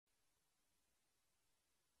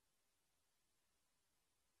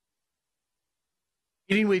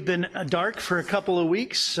We've been dark for a couple of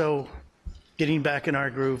weeks, so getting back in our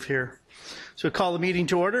groove here. So we call the meeting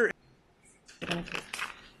to order.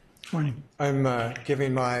 Morning. I'm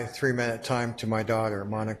giving my 3-minute time to my daughter,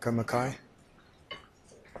 Monica Mukai.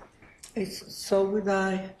 So would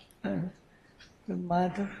I, the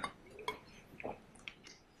mother.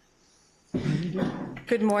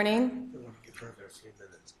 Good morning,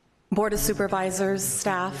 Board of Supervisors,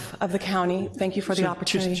 staff of the county. Thank you for the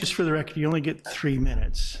opportunity. Just for the record, you only get 3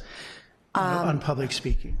 minutes on public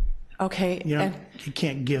speaking. Okay. You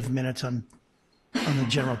can't give minutes on the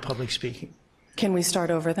general public speaking. Can we start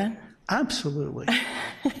over then? Absolutely.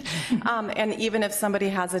 And even if somebody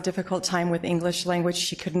has a difficult time with English language,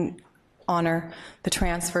 she couldn't honor the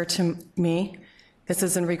transfer to me. This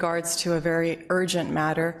is in regards to a very urgent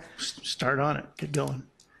matter. Start on it. Get going.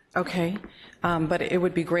 Okay. But it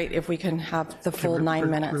would be great if we can have the full 9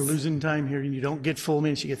 minutes. We're losing time here. You don't get full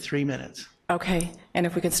minutes. You get 3 minutes. Okay. And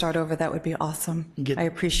if we could start over, that would be awesome. I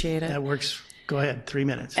appreciate it. That works. Go ahead. 3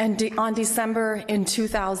 minutes. And on December in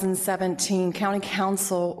 2017, County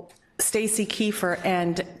Council Stacy Kiefer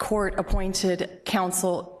and court-appointed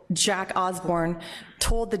counsel Jack Osborne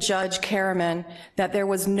told the judge Karin that there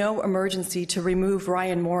was no emergency to remove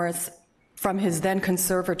Ryan Morris from his then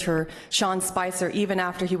conservator, Sean Spicer, even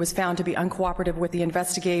after he was found to be uncooperative with the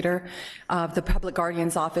investigator of the public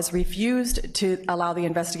guardian's office, refused to allow the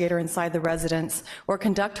investigator inside the residence or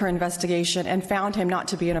conduct her investigation, and found him not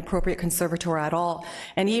to be an appropriate conservator at all.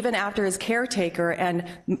 And even after his caretaker and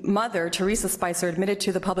mother, Teresa Spicer, admitted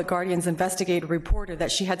to the public guardian's investigative reporter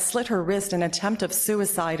that she had slit her wrist in an attempt of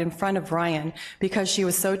suicide in front of Ryan because she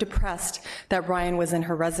was so depressed that Ryan was in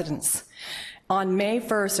her residence. On May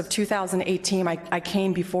 1st of 2018, I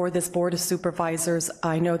came before this Board of Supervisors.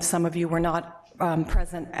 I know some of you were not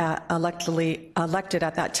present elected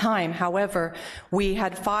at that time. However, we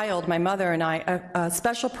had filed, my mother and I, a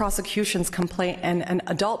special prosecutions complaint and an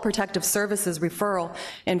adult protective services referral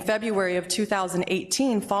in February of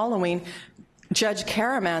 2018 following Judge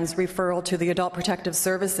Karaman's referral to the Adult Protective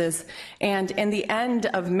Services. And in the end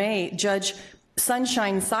of May, Judge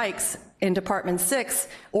Sunshine Sykes in Department 6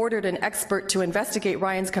 ordered an expert to investigate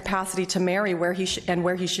Ryan's capacity to marry where he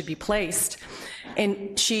should be placed.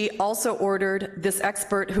 And she also ordered this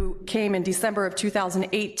expert, who came in December of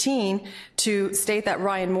 2018, to state that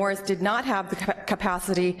Ryan Morris did not have the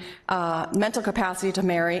capacity, mental capacity to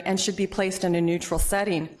marry and should be placed in a neutral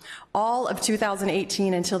setting. All of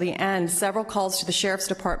 2018 until the end, several calls to the Sheriff's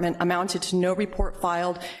Department amounted to no report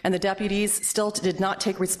filed, and the deputies still did not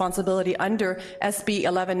take responsibility under SB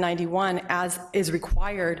 1191 as is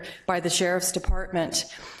required by the Sheriff's Department.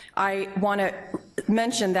 I want to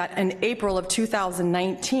mention that in April of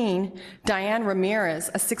 2019, Diane Ramirez,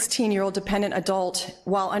 a 16-year-old dependent adult,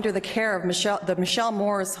 while under the care of the Michelle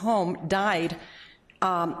Morris home, died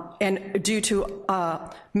and due to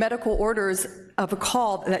medical orders of a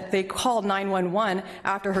call that they called 911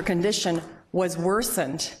 after her condition was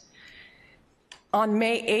worsened. On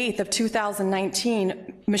May 8th of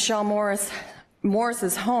 2019, Michelle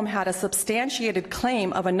Morris's home had a substantiated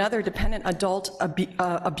claim of another dependent adult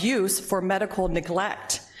abuse for medical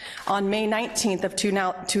neglect. On May 19th of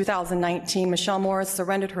 2019, Michelle Morris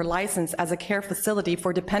surrendered her license as a care facility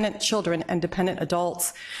for dependent children and dependent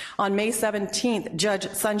adults. On May 17th, Judge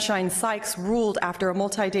Sunshine Sykes ruled after a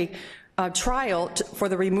multi-day trial for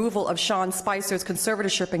the removal of Sean Spicer's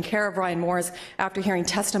conservatorship and care of Ryan Morris after hearing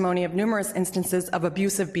testimony of numerous instances of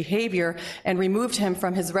abusive behavior, and removed him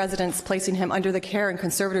from his residence, placing him under the care and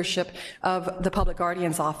conservatorship of the Public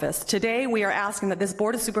Guardian's Office. Today, we are asking that this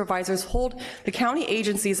Board of Supervisors hold the county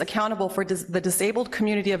agencies accountable for the disabled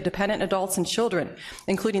community of dependent adults and children,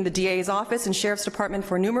 including the DA's office and Sheriff's Department,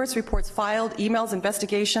 for numerous reports filed, emails,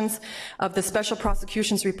 investigations of the Special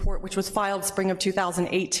Prosecutions Report, which was filed spring of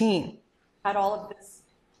 2018. Had all of this.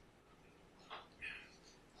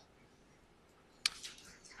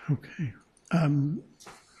 Okay.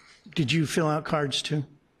 Did you fill out cards too?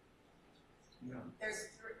 No. There's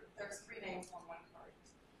three names on one card.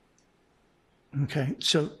 Okay,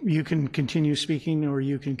 so you can continue speaking, or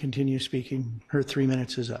you can continue speaking. Her 3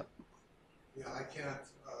 minutes is up. Yeah, I can't.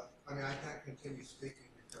 I can't continue speaking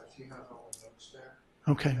because she has all the notes there.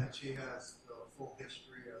 Okay. And she has the full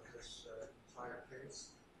history of this entire case.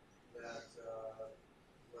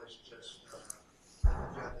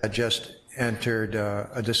 That just entered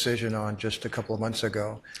a decision on just a couple of months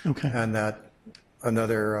ago. Okay. And that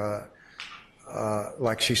another,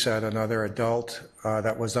 like she said, another adult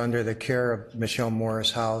that was under the care of Michelle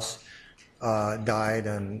Morris' house died,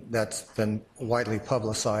 and that's been widely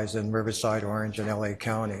publicized in Riverside, Orange, and LA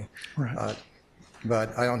County. Right.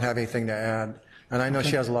 But I don't have anything to add. And I know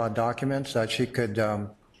she has a lot of documents that she could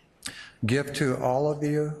give to all of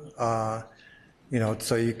you, you know,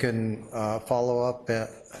 so you can follow up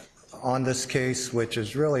on this case, which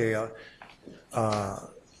is really a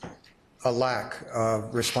lack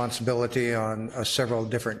of responsibility on several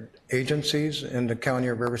different agencies in the county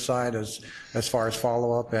of Riverside as far as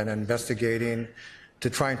follow-up and investigating to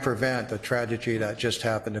try and prevent the tragedy that just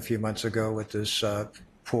happened a few months ago with this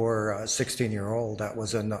poor 16-year-old that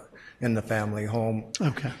was in the family home.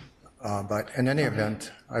 Okay. But in any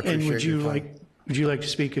event, I appreciate And would your time. would you like to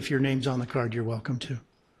speak? If your name's on the card, you're welcome to.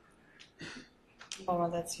 Oh,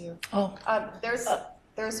 that's you. Oh,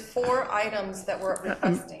 There's 4 items that we're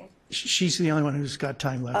requesting. She's the only one who's got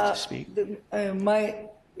time left to speak.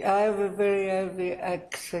 I have a very heavy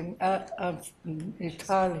accent. I'm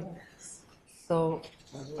Italian, so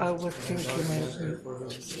I was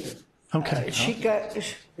thinking Okay.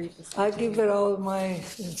 I give her all my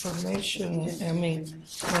information, I mean,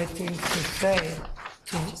 my things to say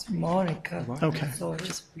to Monica. Okay. So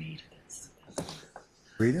just read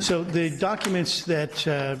Rita? So the documents that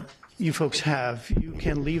you folks have, you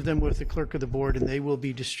can leave them with the clerk of the board, and they will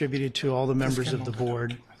be distributed to all the members of the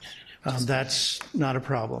board. That's not a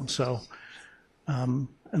problem. So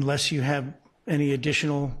unless you have any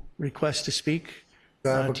additional requests to speak, Do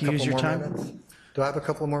I have a to couple use your more time? minutes? Do I have a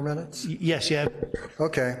couple more minutes? Yes, you have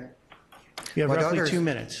Okay. My roughly daughter's- 2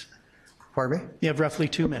 minutes. Pardon me? You have roughly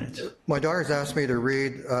 2 minutes. My daughter's asked me to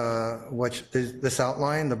read this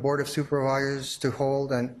outline, the Board of Supervisors to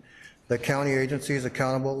hold and the county agencies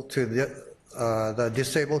accountable to the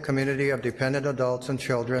disabled community of dependent adults and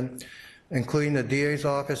children, including the DA's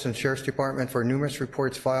office and Sheriff's Department for numerous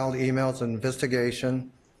reports filed, emails, and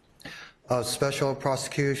investigation of Special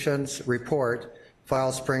Prosecution's report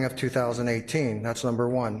filed spring of 2018. That's number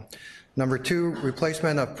 1. Number 2,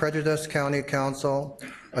 replacement of prejudiced county counsel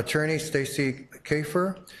attorney Stacy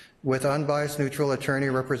Kafer with unbiased neutral attorney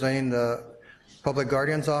representing the public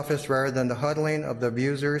guardian's office rather than the huddling of the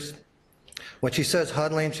abusers. When she says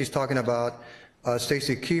huddling, she's talking about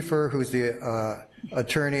Stacy Kiefer, who's the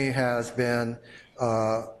attorney, has been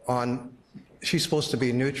she's supposed to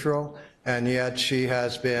be neutral, and yet she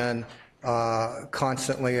has been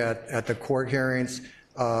constantly at the court hearings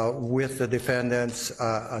with the defendant's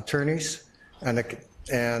attorneys.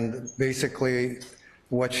 And basically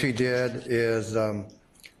what she did is,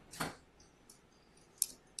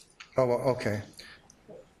 okay.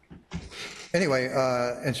 Anyway,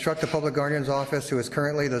 instruct the public guardian's office, who is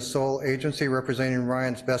currently the sole agency representing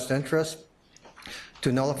Ryan's best interest,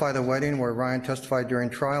 to nullify the wedding where Ryan testified during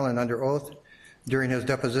trial and under oath during his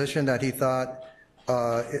deposition that he thought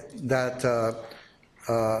that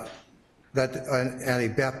a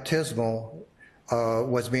baptismal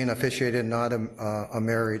was being officiated, not a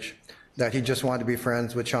marriage, that he just wanted to be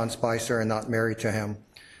friends with Sean Spicer and not married to him.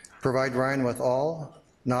 Provide Ryan with all,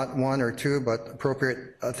 not 1 or 2, but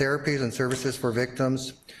appropriate therapies and services for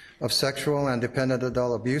victims of sexual and dependent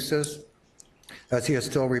adult abuses, as he is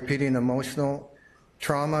still repeating emotional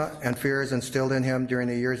trauma and fears instilled in him during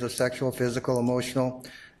the years of sexual, physical, emotional,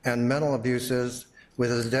 and mental abuses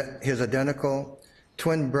with his identical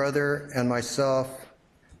twin brother and myself,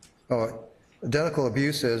 identical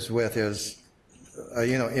abuses with his,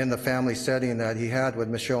 in the family setting that he had with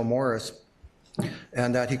Michelle Morris,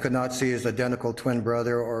 and that he could not see his identical twin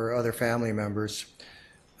brother or other family members.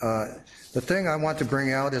 The thing I want to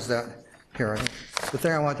bring out is that, Karin,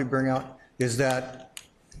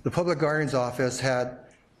 the public guardian's office had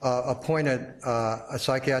appointed a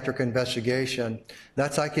psychiatric investigation.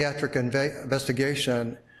 That psychiatric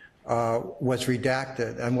investigation was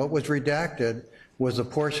redacted, and what was redacted was a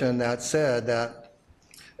portion that said that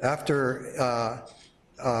after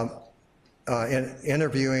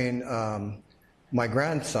interviewing my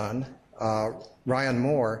grandson, Ryan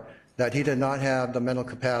Moore, that he did not have the mental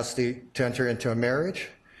capacity to enter into a marriage,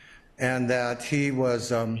 and that he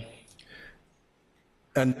was, and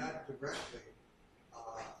that directly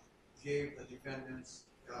gave the defendants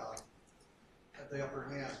the upper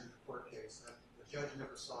hand in the court case. And the judge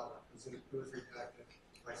never saw that because it was redacted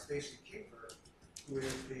by Stacy Kiefer, who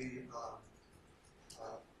is the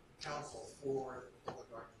counsel for the public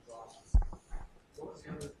guardian's office.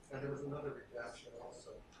 And there was another redaction also.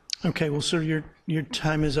 Okay, well, sir, your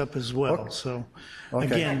time is up as well. Okay. So Okay.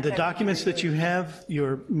 again, the documents that you have,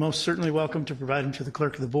 you're most certainly welcome to provide them to the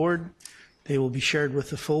clerk of the board. They will be shared with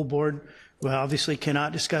the full board. We obviously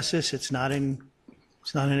cannot discuss this. It's not an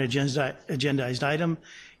agendized item.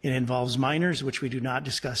 It involves minors, which we do not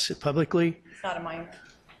discuss publicly. It's not a minor.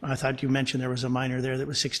 I thought you mentioned there was a minor there that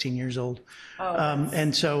was 16 years old.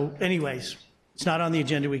 And so anyways, It's not on the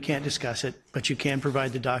agenda, we can't discuss it, but you can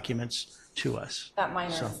provide the documents to us. That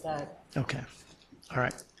minor is dead. Okay, all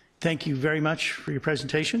right. Thank you very much for your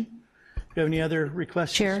presentation. Do you have any other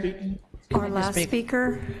requests to Chair? speak? Our last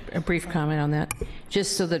speaker. A brief comment on that,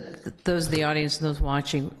 just so that those in the audience and those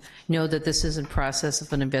watching know that this is in process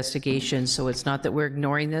of an investigation, so it's not that we're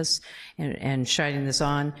ignoring this and shining this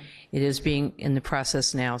on. It is being in the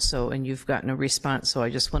process now, so, and you've gotten a response, so I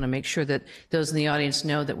just want to make sure that those in the audience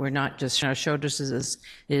know that we're not just on our shoulders, it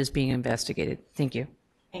is being investigated. Thank you.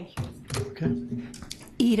 Thank you. Okay.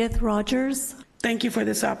 Edith Rogers. Thank you for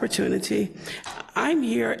this opportunity. I'm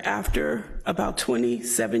here after about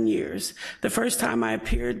 27 years. The first time I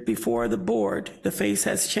appeared before the board, the face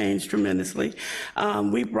has changed tremendously.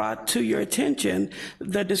 We brought to your attention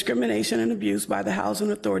the discrimination and abuse by the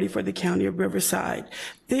Housing Authority for the County of Riverside.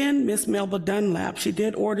 Then Ms. Melba Dunlap, she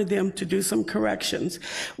did order them to do some corrections.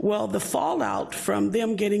 Well, the fallout from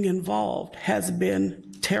them getting involved has been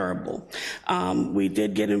terrible. We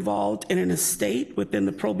did get involved in an estate within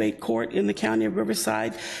the probate court in the County of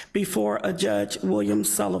Riverside before a Judge William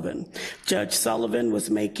Sullivan. Judge Sullivan was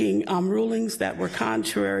making rulings that were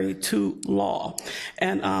contrary to law,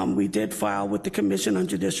 and we did file with the Commission on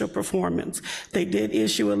Judicial Performance. They did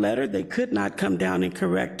issue a letter. They could not come down and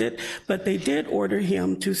correct it, but they did order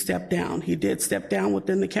him to step down. He did step down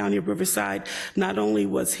within the County of Riverside. Not only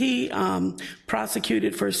was he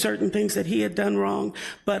prosecuted for certain things that he had done wrong,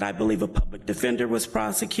 but I believe a public defender was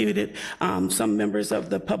prosecuted. Some members of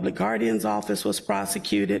the public guardian's office was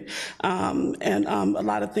prosecuted, and a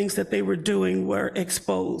lot of things that they were doing were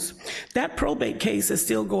exposed. That probate case is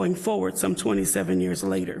still going forward some 27 years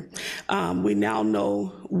later. We now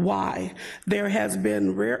know why. There has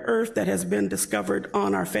been rare earth that has been discovered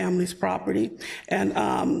on our family's property,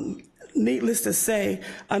 and needless to say,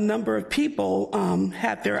 a number of people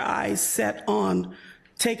had their eyes set on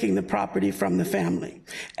taking the property from the family,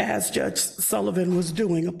 as Judge Sullivan was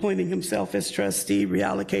doing, appointing himself as trustee,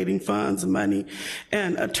 reallocating funds, money,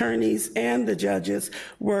 and attorneys and the judges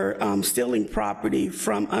were stealing property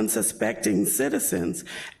from unsuspecting citizens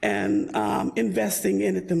and investing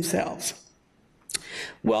in it themselves.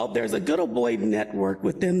 Well, there's a good old boy network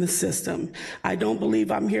within the system. I don't believe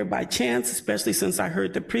I'm here by chance, especially since I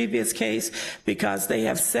heard the previous case, because they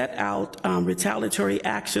have set out retaliatory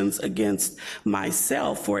actions against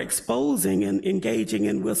myself for exposing and engaging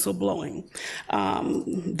in whistleblowing.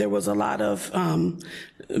 There was a lot of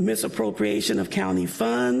misappropriation of county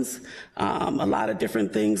funds, a lot of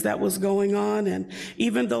different things that was going on, and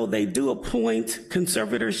even though they do appoint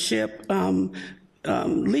conservatorship,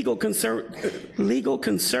 legal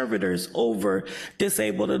conservators over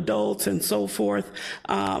disabled adults and so forth,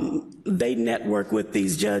 they network with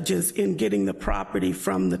these judges in getting the property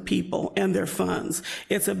from the people and their funds.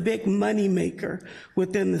 It's a big money maker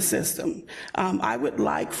within the system. I would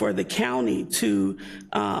like for the county to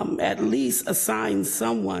at least assign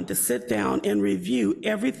someone to sit down and review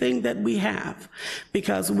everything that we have,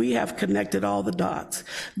 because we have connected all the dots.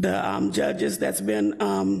 The judges that's been,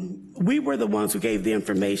 we were the ones who gave the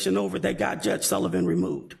information over that got Judge Sullivan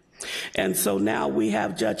removed. And so now we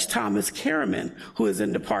have Judge Thomas Karin, who is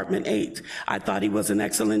in Department 8. I thought he was an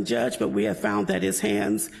excellent judge, but we have found that his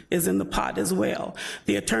hands is in the pot as well.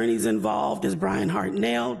 The attorneys involved is Brian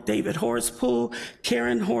Hartnell, David Hoorspool,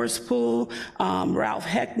 Karin Hoorspool, Ralph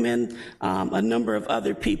Heckman, a number of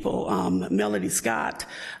other people, Melodie Scott,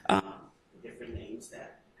 different names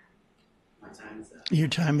that my time is up. Your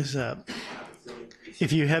time is up.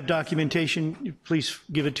 If you have documentation, please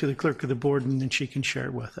give it to the clerk of the board and then she can share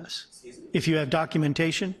it with us. If you have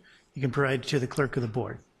documentation, you can provide it to the clerk of the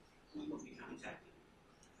board.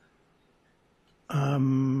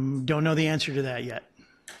 Don't know the answer to that yet.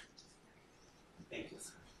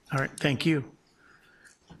 All right, thank you.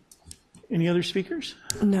 Any other speakers?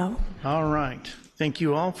 No. All right. Thank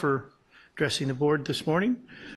you all for addressing the board this morning.